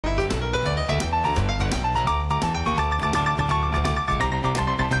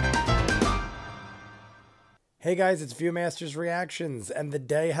Hey guys, it's ViewMasters Reactions, and the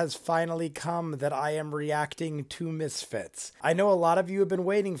day has finally come that I am reacting to Misfits. I know a lot of you have been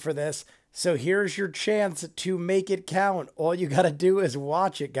waiting for this, so here's your chance to make it count. All you gotta do is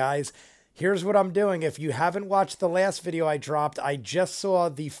watch it, guys. Here's what I'm doing. If you haven't watched the last video I dropped, I just saw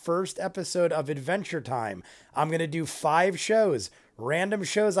the first episode of Adventure Time. I'm gonna do 5 shows. Random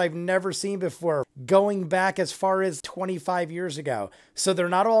shows I've never seen before, going back as far as 25 years ago. So they're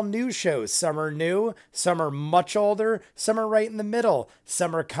not all new shows. Some are new, some are much older, some are right in the middle.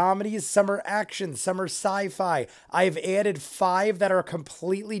 Some are comedies, some are action, some are sci-fi. I've added 5 that are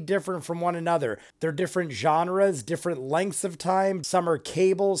completely different from one another. They're different genres, different lengths of time. Some are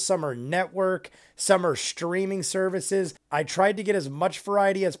cable, some are network, some are streaming services. I tried to get as much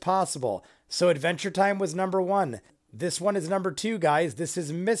variety as possible. So Adventure Time was number 1. This one is number 2, guys. This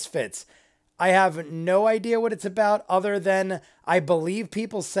is Misfits. I have no idea what it's about other than I believe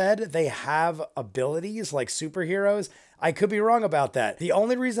people said they have abilities like superheroes. I could be wrong about that. The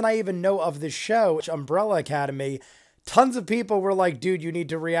only reason I even know of this show, which Umbrella Academy, tons of people were like, dude, you need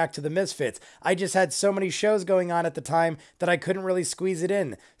to react to the Misfits. I just had so many shows going on at the time that I couldn't really squeeze it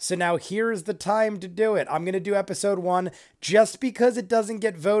in. So now here's the time to do it. I'm going to do episode 1. Just because it doesn't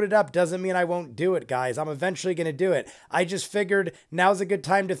get voted up doesn't mean I won't do it, guys. I'm eventually going to do it. I just figured now's a good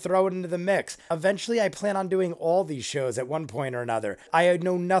time to throw it into the mix. Eventually, I plan on doing all these shows at one point or another. I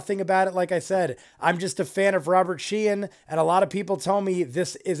know nothing about it, like I said. I'm just a fan of Robert Sheehan, and a lot of people tell me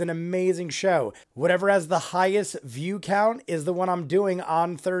this is an amazing show. Whatever has the highest view count is the one I'm doing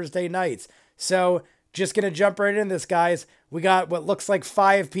on Thursday nights. So just gonna jump right in this, guys. We got what looks like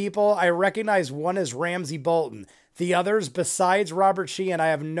 5 people. I recognize one as Ramsey Bolton. The others, besides Robert Sheehan, I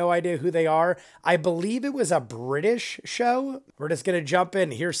have no idea who they are. I believe it was a British show. We're just gonna jump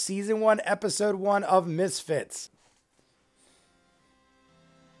in. Here's season 1, episode 1 of Misfits.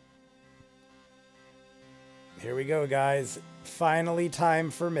 Here we go, guys. Finally time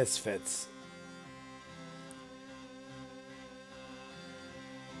for Misfits.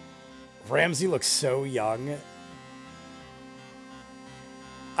 Ramsey looks so young.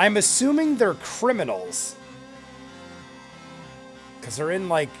 I'm assuming they're criminals, because they're in,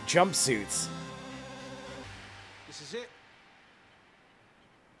 like, jumpsuits. This is it.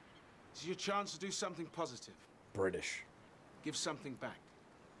 This is your chance to do something positive. British. Give something back.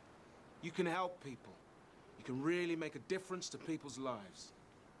 You can help people. You can really make a difference to people's lives.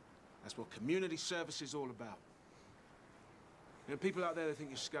 That's what community service is all about. You know, people out there, they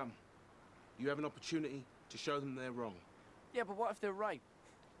think you're scum. You have an opportunity to show them they're wrong. Yeah, but what if they're right?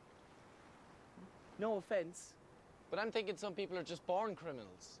 No offense, but I'm thinking some people are just born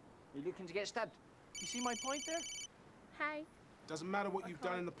criminals. You're looking to get stabbed. You see my point there? Hey. Doesn't matter what you've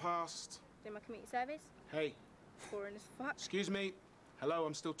done in the past. Do my community service. Hey. Boring as fuck. Excuse me. Hello,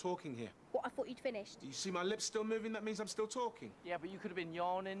 I'm still talking here. What, I thought you'd finished. Do you see my lips still moving? That means I'm still talking. Yeah, but you could have been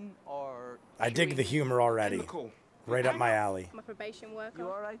yawning or... I dig the humor already. End the call. Right up my alley. I'm a probation worker. You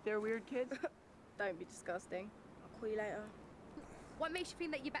all right there, weird kid? Don't be disgusting. I'll call you later. What makes you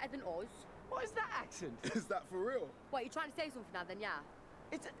think that you're better than us? What is that accent? Is that for real? What, you trying to say something now then, yeah?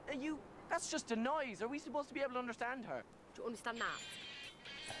 It's that's just a noise. Are we supposed to be able to understand her? Do you understand that?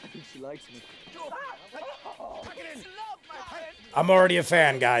 I think she likes me. I'm already a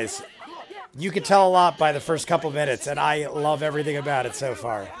fan, guys. You can tell a lot by the first couple minutes, and I love everything about it so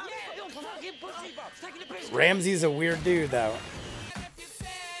far. Ramsey's a weird dude, though.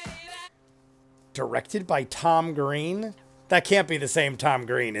 Directed by Tom Green? That can't be the same Tom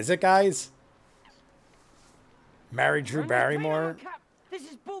Green, is it, guys? Married Drew Barrymore? This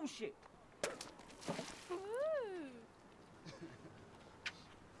is bullshit.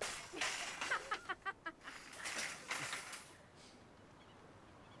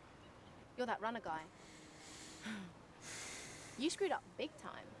 You're that runner guy. You screwed up big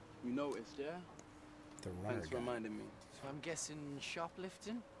time. You noticed, yeah? The runner Thanks for guy. reminding me. So I'm guessing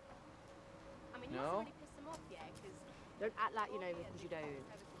shoplifting? I mean, No? you have to really piss them off, yeah? Because don't act like you know me because you don't.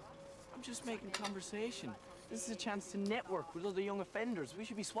 I'm just making conversation. This is a chance to network with other young offenders. We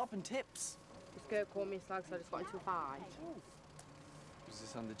should be swapping tips. This girl called me a slag, so I just got into a fight. Was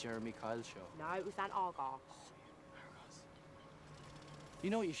this on the Jeremy Kyle show? No, it was that Argos. You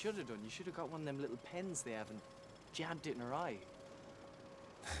know what you should have done? You should have got one of them little pens they have and jabbed it in her eye.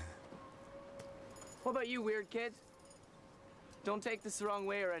 What about you, weird kid? Don't take this the wrong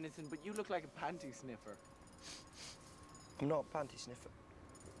way or anything, but you look like a panty sniffer. I'm not a panty sniffer.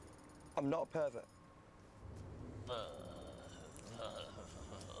 I'm not a pervert.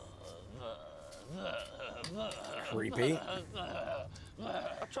 Creepy.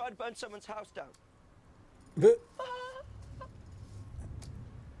 I tried to burn someone's house down.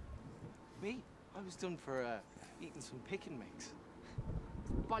 Me? I was done for eating some pick and mix.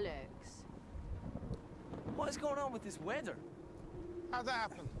 Bollocks. What is going on with this weather? How'd that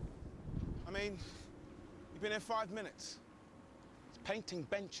happen? I mean, you've been here 5 minutes. It's painting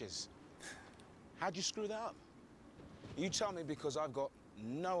benches. How'd you screw that up? You tell me because I've got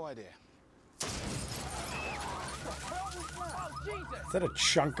no idea. Is that a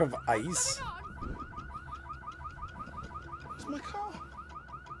chunk of ice? It's my car.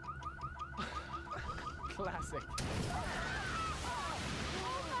 Classic.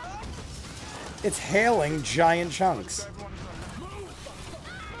 It's hailing giant chunks.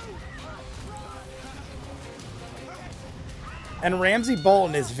 And Ramsey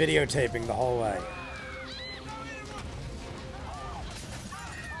Bolton is videotaping the whole way.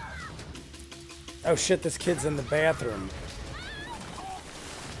 Oh shit, this kid's in the bathroom.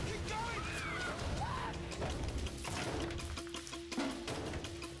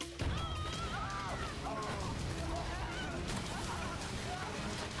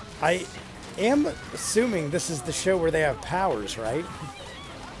 I am assuming this is the show where they have powers, right?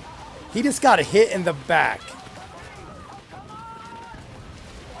 He just got hit in the back.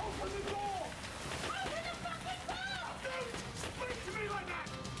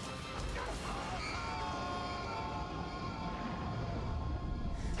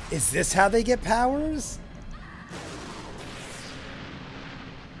 Is this how they get powers?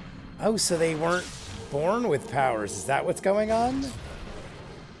 Oh, so they weren't born with powers. Is that what's going on?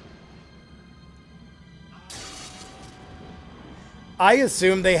 I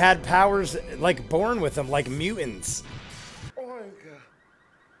assume they had powers, like, born with them, like mutants. Wanker.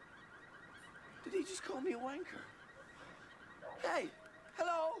 Did he just call me a wanker? Hey,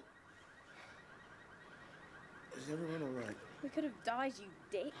 hello? Is everyone all right? We could have died, you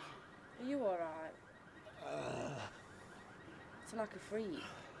dick. Are you alright? It's like a freak.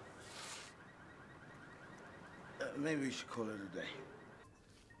 Maybe we should call it a day.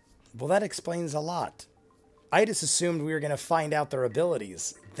 Well, that explains a lot. I just assumed we were going to find out their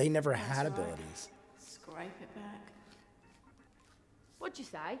abilities. They never had abilities. Scrape it back. What'd you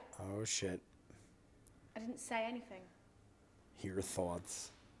say? Oh, shit. I didn't say anything. Your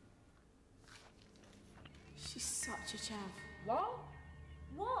thoughts. She's such a chav. What?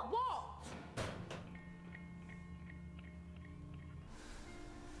 What?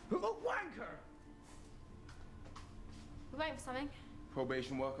 A wanker! We're waiting for something.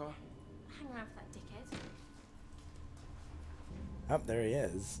 Probation worker? Hang around for that dickhead. Oh, there he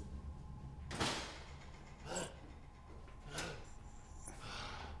is.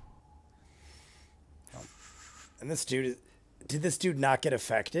 Oh. And this dude, did this dude not get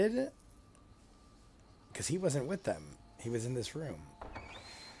affected? Because he wasn't with them. He was in this room.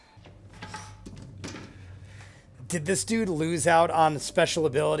 Did this dude lose out on special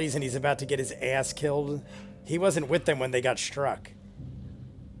abilities and he's about to get his ass killed? He wasn't with them when they got struck.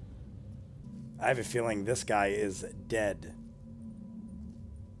 I have a feeling this guy is dead.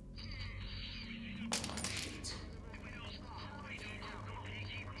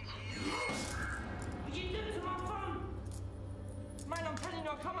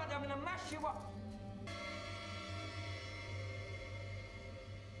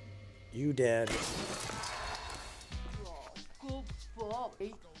 You dead. Good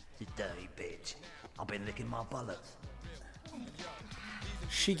boy. You dirty bitch. I've been licking my bullets.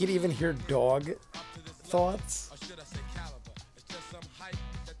 She could even hear dog thoughts.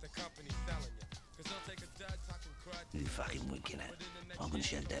 You fucking winking at. I'm gonna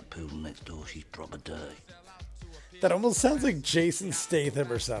shed that poodle next door. She's proper dirty. That almost sounds like Jason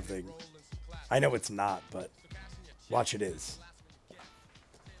Statham or something. I know it's not, but watch it is.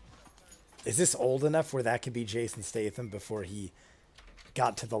 Is this old enough where that could be Jason Statham before he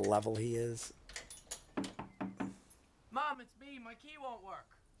got to the level he is? Mom, it's me. My key won't work.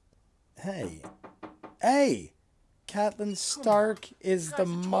 Hey. Hey! Catelyn Stark is the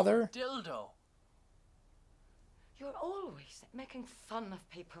mother. Dildo. You're always making fun of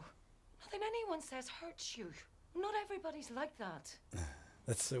people. Nothing anyone says hurts you. Not everybody's like that.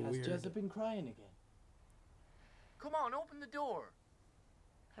 That's so Has weird. Jezza been crying again? Come on, open the door.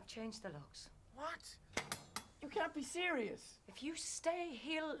 I've changed the locks. What? You can't be serious. If you stay,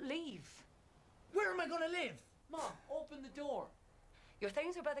 he'll leave. Where am I gonna live? Mom, open the door. Your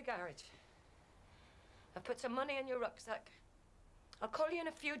things are by the garage. I've put some money in your rucksack. I'll call you in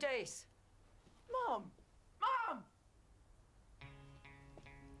a few days. Mom! Mom!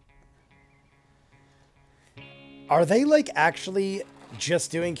 Are they like actually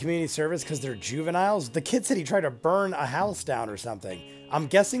just doing community service because they're juveniles? The kid said he tried to burn a house down or something. I'm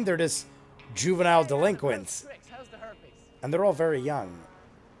guessing they're just juvenile delinquents. How's the herpes? And they're all very young.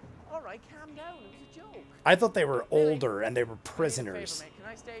 All right, calm down. I thought they were older and they were prisoners Can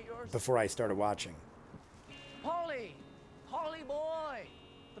I stay at yours? before I started watching. Polly! Polly boy!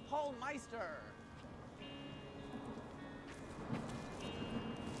 The Paul Meister!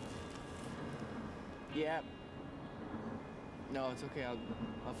 Yeah. No, it's okay.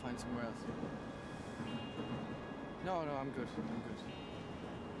 I'll find somewhere else. No, I'm good. I'm good.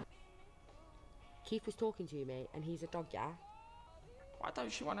 Keith was talking to you, mate, and he's a dog, yeah? Why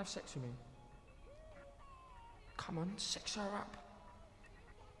don't she want to have sex with me? Come on, sex her up.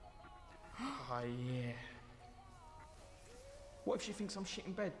 Oh, yeah. What if she thinks I'm shit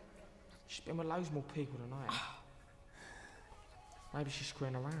in bed? She's been with loads more people than I am. Maybe she's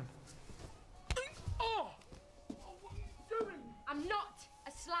screwing around. Oh! What are you doing? I'm not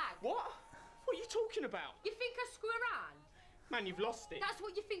a slag. What? What are you talking about? You think I screw around? Man, you've lost it. That's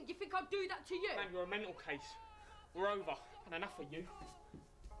what you think. You think I'll do that to you? Man, you're a mental case. We're over. And enough of you.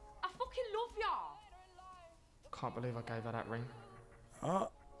 I fucking love ya. Can't believe I gave her that ring.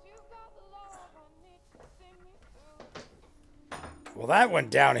 Well, that went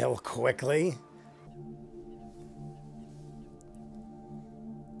downhill quickly.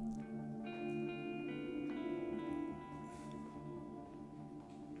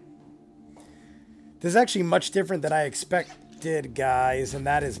 This is actually much different than I expected, guys, and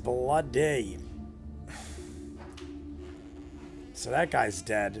that is bloody. So that guy's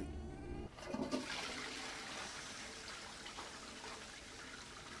dead.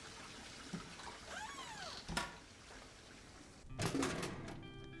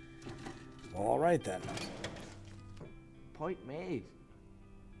 All right then. Point made.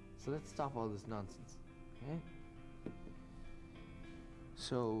 So let's stop all this nonsense, okay?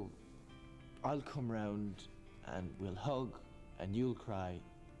 So I'll come round and we'll hug and you'll cry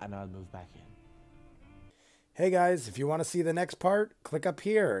and I'll move back in. Hey guys, if you want to see the next part, click up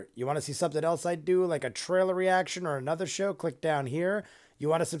here. You want to see something else I do, like a trailer reaction or another show, click down here. You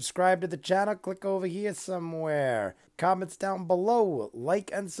want to subscribe to the channel, click over here somewhere. Comments down below,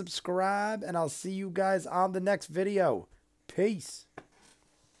 like and subscribe, and I'll see you guys on the next video. Peace.